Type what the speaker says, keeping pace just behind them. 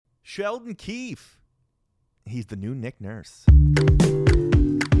Sheldon Keefe. He's the new Nick Nurse.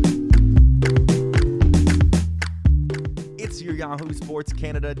 It's your Yahoo Sports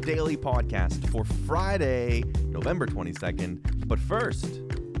Canada daily podcast for Friday, November 22nd. But first,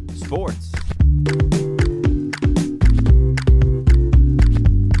 sports.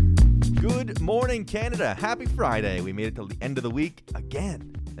 Good morning, Canada. Happy Friday. We made it to the end of the week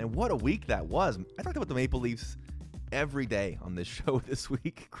again. And what a week that was. I talked about the Maple Leafs every day on this show this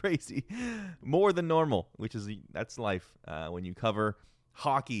week. Crazy. More than normal, that's life when you cover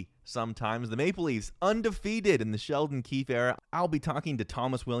hockey sometimes. The Maple Leafs undefeated in the Sheldon Keefe era. I'll be talking to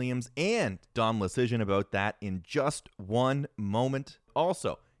Thomas Williams and Dom Luszczyszyn about that in just one moment.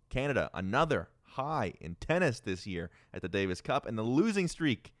 Also, Canada, another high in tennis this year at the Davis Cup, and the losing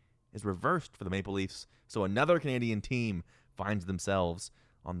streak is reversed for the Maple Leafs. So another Canadian team finds themselves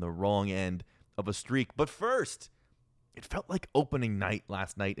on the wrong end of a streak. But first, it felt like opening night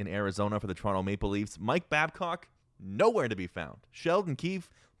last night in Arizona for the Toronto Maple Leafs. Mike Babcock, nowhere to be found. Sheldon Keefe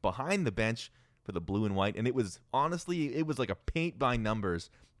behind the bench for the blue and white. And it was like a paint-by-numbers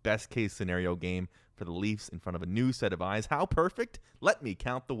best-case scenario game for the Leafs in front of a new set of eyes. How perfect? Let me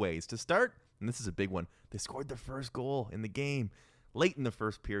count the ways. To start, and this is a big one, they scored their first goal in the game. Late in the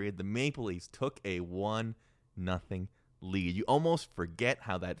first period, the Maple Leafs took a 1-0 lead. You almost forget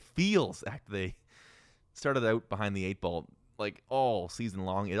how that feels after they started out behind the eight ball like all season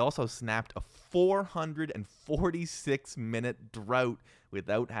long. It also snapped a 446-minute drought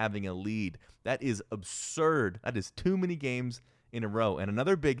without having a lead. That is absurd. That is too many games in a row. And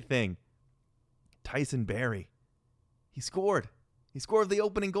another big thing, Tyson Barrie. He scored the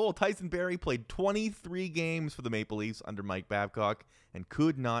opening goal. Tyson Barrie played 23 games for the Maple Leafs under Mike Babcock and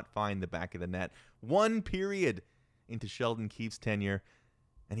could not find the back of the net. One period into Sheldon Keefe's tenure,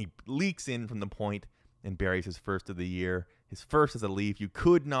 and he leaks in from the point and buries his first of the year. His first as a Leaf. You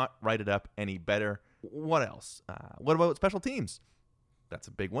could not write it up any better. What else? What about special teams? That's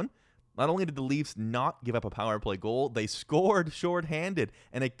a big one. Not only did the Leafs not give up a power play goal, they scored shorthanded,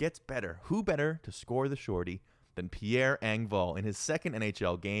 and it gets better. Who better to score the shorty than Pierre Engvall in his second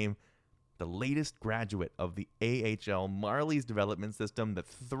NHL game, the latest graduate of the AHL Marlies development system that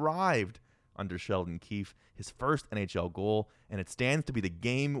thrived under Sheldon Keefe, his first NHL goal, and it stands to be the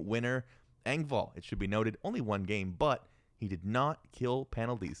game winner. Engvall, it should be noted, only one game, but he did not kill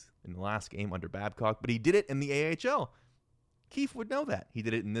penalties in the last game under Babcock, but he did it in the AHL. Keefe would know that. He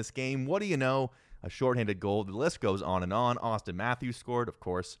did it in this game. What do you know? A shorthanded goal. The list goes on and on. Austin Matthews scored, of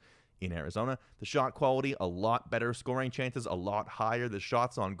course, in Arizona. The shot quality, a lot better. Scoring chances, a lot higher. The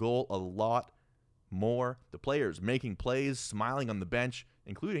shots on goal, a lot more. The players making plays, smiling on the bench,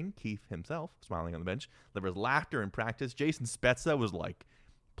 including Keefe himself smiling on the bench. There was laughter in practice. Jason Spezza was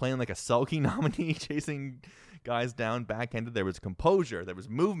playing like a Selke nominee, chasing guys down backhanded. There was composure. There was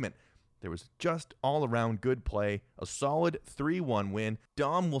movement. There was just all-around good play. A solid 3-1 win.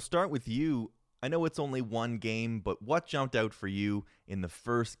 Dom, we'll start with you. I know it's only one game, but what jumped out for you in the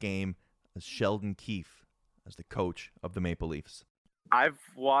first game as Sheldon Keefe as the coach of the Maple Leafs? I've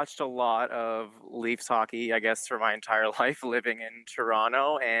watched a lot of Leafs hockey, I guess, for my entire life living in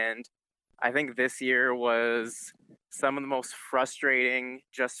Toronto, and I think this year was some of the most frustrating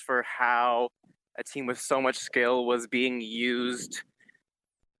just for how a team with so much skill was being used.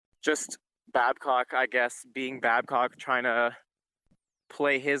 Just Babcock, I guess, being Babcock, trying to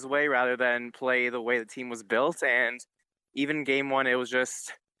play his way rather than play the way the team was built. And even game one, it was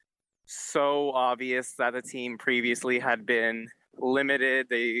just so obvious that the team previously had been limited.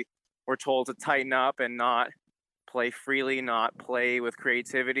 They were told to tighten up and not play freely, not play with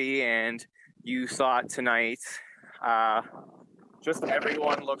creativity. And you saw it tonight. Just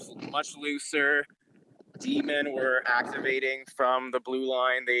everyone looks much looser. D-men were activating from the blue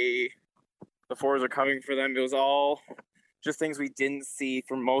line. The forwards are coming for them. It was all just things we didn't see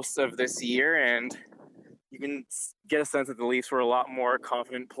for most of this year, and you can get a sense that the Leafs were a lot more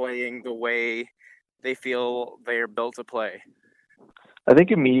confident playing the way they feel they're built to play. I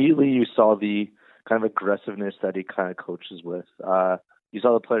think immediately you saw the kind of aggressiveness that he kind of coaches with. You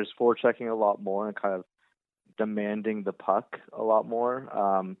saw the players forechecking a lot more and kind of demanding the puck a lot more.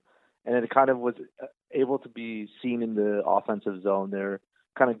 And it kind of was able to be seen in the offensive zone. They're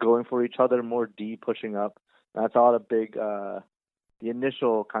kind of going for each other more deep, pushing up. And I thought the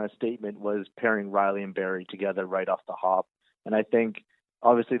initial kind of statement was pairing Riley and Barrie together right off the hop. And I think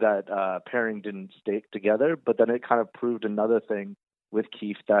obviously that pairing didn't stick together, but then it kind of proved another thing with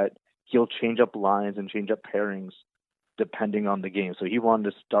Keefe, that he'll change up lines and change up pairings depending on the game. So he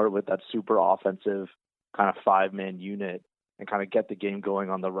wanted to start with that super offensive kind of 5-man unit and kind of get the game going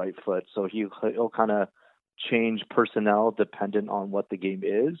on the right foot. So he'll kind of change personnel dependent on what the game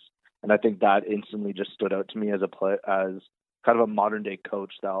is. And I think that instantly just stood out to me as as kind of a modern day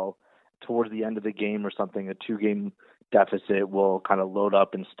coach that'll, towards the end of the game or something, a 2-game deficit, will kind of load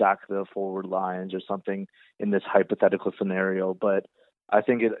up and stack the forward lines or something in this hypothetical scenario. But I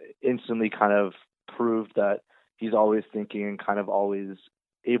think it instantly kind of proved that he's always thinking and kind of always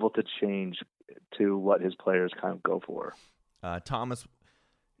able to change to what his players kind of go for. Thomas,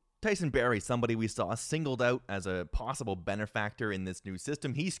 Tyson Barrie, somebody we saw singled out as a possible benefactor in this new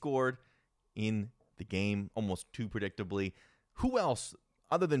system. He scored in the game almost too predictably. Who else,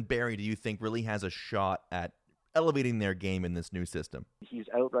 other than Barrie, do you think really has a shot at elevating their game in this new system? He's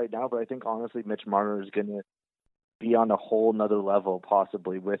out right now, but I think honestly Mitch Marner is going to be on a whole nother level,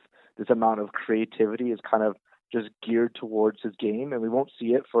 possibly, with this amount of creativity is kind of just geared towards his game. And we won't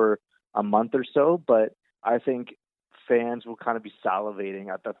see it for a month or so, but I think fans will kind of be salivating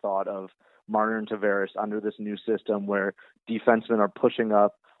at the thought of Marner and Tavares under this new system where defensemen are pushing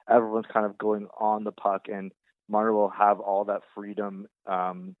up, everyone's kind of going on the puck, and Marner will have all that freedom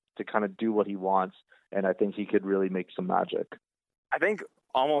to kind of do what he wants, and I think he could really make some magic. I think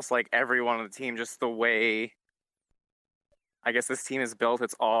almost like everyone on the team, just the way I guess this team is built,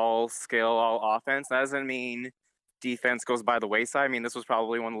 it's all skill, all offense. That doesn't mean defense goes by the wayside. I mean, this was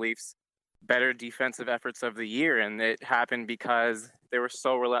probably one of the Leafs' better defensive efforts of the year, and it happened because they were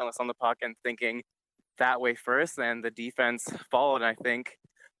so relentless on the puck and thinking that way first, and the defense followed. And I think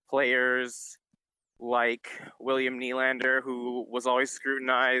players like William Nylander, who was always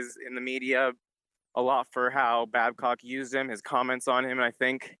scrutinized in the media a lot for how Babcock used him, his comments on him, and I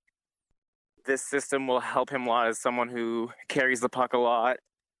think this system will help him a lot as someone who carries the puck a lot,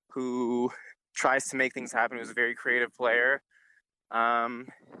 who tries to make things happen, who's a very creative player.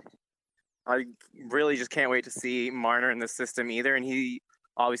 I really just can't wait to see Marner in this system either. And he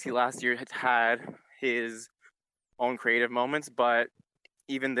obviously last year had his own creative moments, but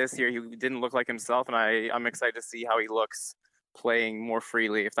even this year he didn't look like himself. And I'm excited to see how he looks playing more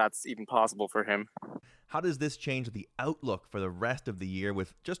freely, if that's even possible for him. How does this change the outlook for the rest of the year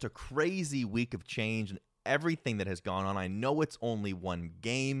with just a crazy week of change and everything that has gone on? I know it's only one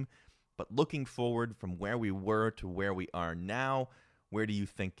game, but looking forward from where we were to where we are now, where do you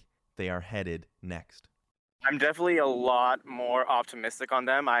think they are headed next? I'm definitely a lot more optimistic on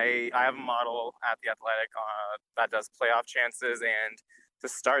them. I have a model at The Athletic that does playoff chances, and to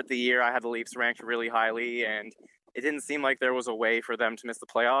start the year, I had the Leafs ranked really highly, and it didn't seem like there was a way for them to miss the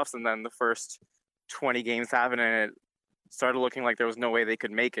playoffs. And then the first 20 games happened, and it started looking like there was no way they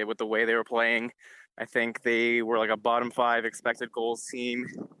could make it with the way they were playing. I think they were like a bottom 5 expected goals team.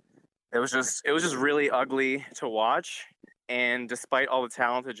 It was just really ugly to watch. And despite all the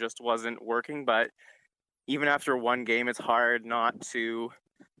talent, it just wasn't working. But even after one game, it's hard not to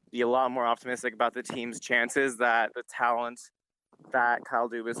be a lot more optimistic about the team's chances, that the talent that Kyle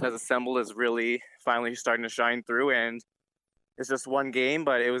Dubas has assembled is really finally starting to shine through. And it's just one game,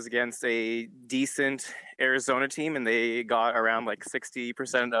 but it was against a decent Arizona team, and they got around like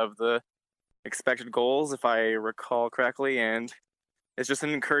 60% of the expected goals, if I recall correctly. And it's just an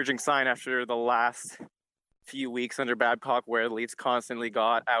encouraging sign after the last few weeks under Babcock where the Leafs constantly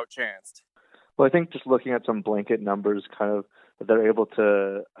got outchanced. Well, I think just looking at some blanket numbers, kind of they're able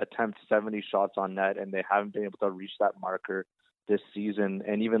to attempt 70 shots on net, and they haven't been able to reach that marker this season.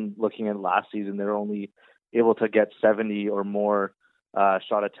 And even looking at last season, they're only able to get 70 or more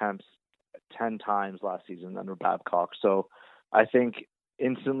shot attempts 10 times last season under Babcock. So I think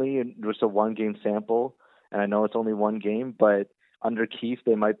instantly, it was a one-game sample, and I know it's only one game, but under Keefe,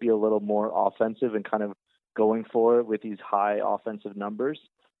 they might be a little more offensive and kind of going for it with these high offensive numbers.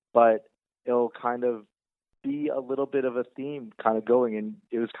 But it'll kind of be a little bit of a theme kind of going, and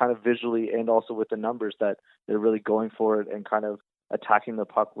it was kind of visually and also with the numbers that they're really going for it and kind of attacking the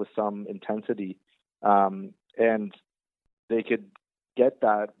puck with some intensity. And they could get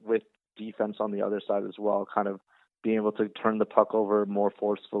that with defense on the other side as well, kind of being able to turn the puck over more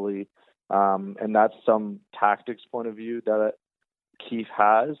forcefully. And that's some tactics point of view that Keefe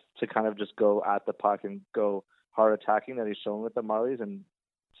has to kind of just go at the puck and go hard attacking that he's shown with the Marlies and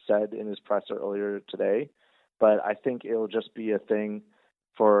said in his presser earlier today. But I think it'll just be a thing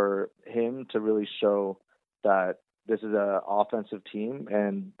for him to really show that this is an offensive team,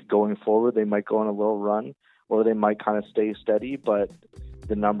 and going forward, they might go on a little run or they might kind of stay steady, but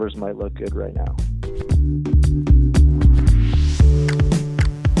the numbers might look good right now.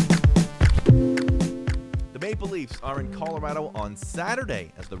 The Maple Leafs are in Colorado on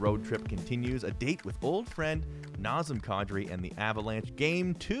Saturday as the road trip continues, a date with old friend Nazem Kadri and the Avalanche.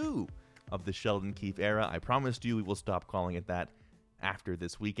 Game 2 of the Sheldon Keefe era. I promised you we will stop calling it that after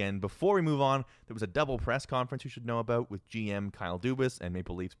this weekend. Before we move on, there was a double press conference you should know about with GM Kyle Dubas and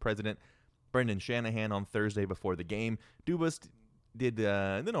Maple Leafs president Brendan Shanahan on Thursday before the game. Dubas did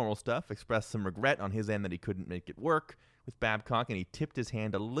the normal stuff, expressed some regret on his end that he couldn't make it work with Babcock, and he tipped his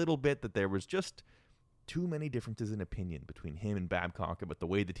hand a little bit that there was just too many differences in opinion between him and Babcock about the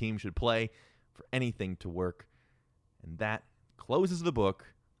way the team should play for anything to work. And that closes the book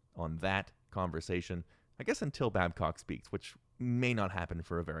on that conversation, I guess until Babcock speaks, which may not happen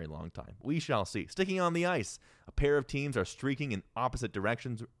for a very long time. We shall see. Sticking on the ice, a pair of teams are streaking in opposite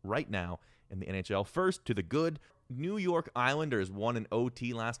directions right now in the NHL. First, to the good, New York Islanders won an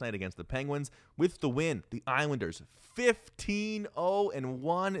OT last night against the Penguins. With the win, the Islanders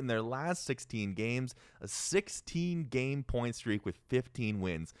 15-0-1 in their last 16 games, a 16-game point streak with 15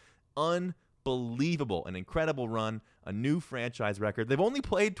 wins. Unbelievable, an incredible run, a new franchise record. They've only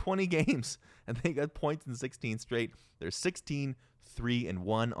played 20 games, and they got points in 16 straight. They're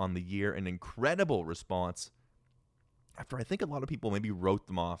 16-3-1 on the year, an incredible response after I think a lot of people maybe wrote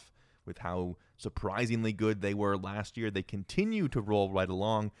them off with how surprisingly good they were last year. They continue to roll right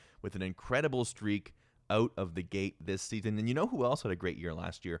along with an incredible streak out of the gate this season. And you know who else had a great year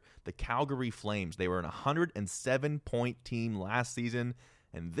last year? The Calgary Flames. They were an 107-point team last season,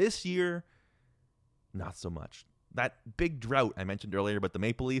 and this year, not so much. That big drought I mentioned earlier about the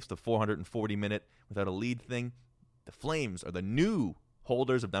Maple Leafs, the 440-minute without a lead thing, the Flames are the new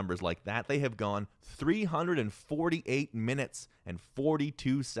holders of numbers like that. They have gone 348 minutes and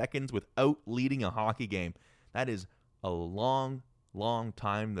 42 seconds without leading a hockey game. That is a long, long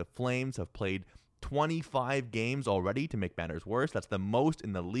time. The Flames have played 25 games already, to make matters worse. That's the most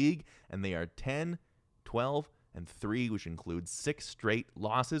in the league, and they are 10, 12, and 3, which includes 6 straight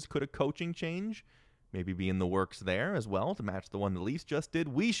losses. Could a coaching change maybe be in the works there as well to match the one the Leafs just did?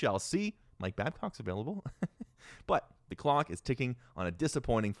 We shall see. Mike Babcock's available. But the clock is ticking on a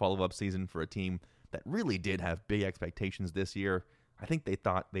disappointing follow-up season for a team that really did have big expectations this year. I think they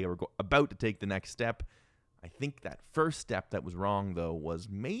thought they were about to take the next step. I think that first step that was wrong, though, was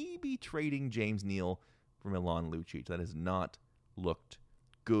maybe trading James Neal for Milan Lucic. That has not looked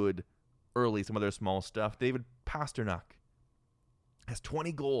good early. Some other small stuff. David Pastrnak has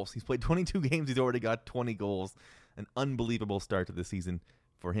 20 goals. He's played 22 games. He's already got 20 goals. An unbelievable start to the season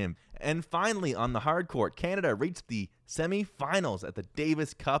for him. And finally, on the hard court, Canada reached the semifinals at the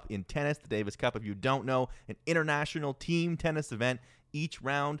Davis Cup in tennis. The Davis Cup, if you don't know, an international team tennis event. Each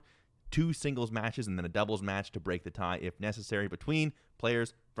round, 2 singles matches and then a doubles match to break the tie if necessary between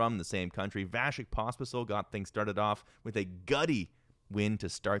players from the same country. Vasek Pospisil got things started off with a gutty win to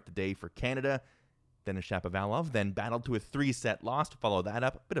start the day for Canada. Denis Shapovalov then battled to a 3-set loss to follow that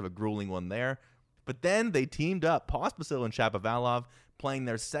up. A bit of a grueling one there. But then they teamed up, Pospisil and Shapovalov, playing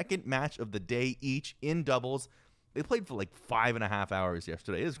their second match of the day each in doubles. They played for like 5.5 hours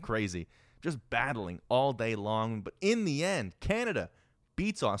yesterday. It was crazy. Just battling all day long. But in the end, Canada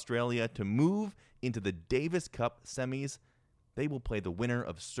beats Australia to move into the Davis Cup semis. They will play the winner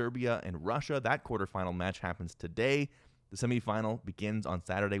of Serbia and Russia. That quarterfinal match happens today. The semifinal begins on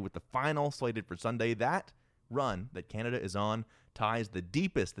Saturday with the final slated for Sunday. That run that Canada is on ties the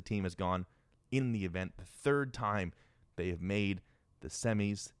deepest the team has gone in the event. The third time they have made the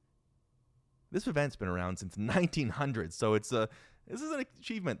semis. This event's been around since 1900, so this is an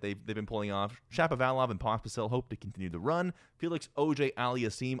achievement they've been pulling off. Shapovalov and Pospisil hope to continue the run. Felix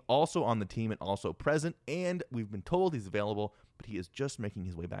Auger-Aliassime also on the team and also present, and we've been told he's available, but he is just making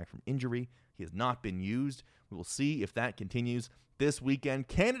his way back from injury. He has not been used. We will see if that continues this weekend.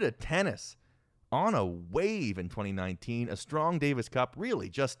 Canada tennis on a wave in 2019. A strong Davis Cup, really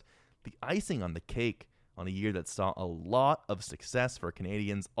just the icing on the cake on a year that saw a lot of success for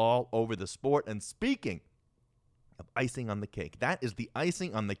Canadians all over the sport. And speaking of icing on the cake, that is the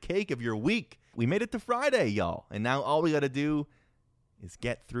icing on the cake of your week. We made it to Friday, y'all. And now all we got to do is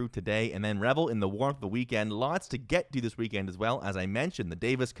get through today and then revel in the warmth of the weekend. Lots to get to this weekend as well. As I mentioned, the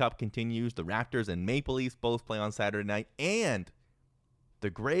Davis Cup continues. The Raptors and Maple Leafs both play on Saturday night. And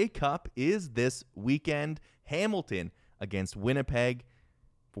the Grey Cup is this weekend. Hamilton against Winnipeg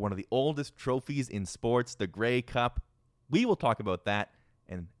for one of the oldest trophies in sports, the Grey Cup. We will talk about that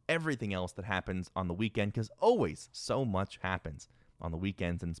and everything else that happens on the weekend, because always so much happens on the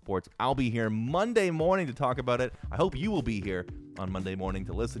weekends in sports. I'll be here Monday morning to talk about it. I hope you will be here on Monday morning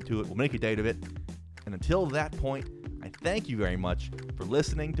to listen to it. We'll make a date of it. And until that point, I thank you very much for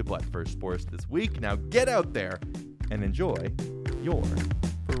listening to But First Sports this week. Now get out there and enjoy your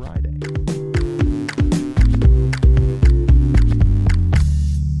Friday.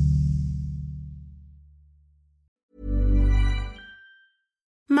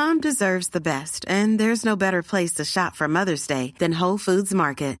 Mom deserves the best, and there's no better place to shop for Mother's Day than Whole Foods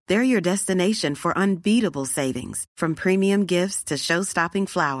Market. They're your destination for unbeatable savings, from premium gifts to show-stopping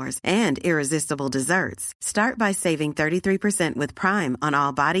flowers and irresistible desserts. Start by saving 33% with Prime on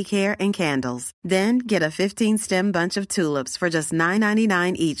all body care and candles. Then get a 15-stem bunch of tulips for just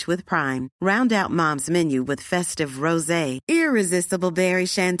 $9.99 each with Prime. Round out Mom's menu with festive rosé, irresistible berry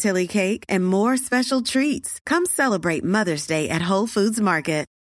chantilly cake, and more special treats. Come celebrate Mother's Day at Whole Foods Market.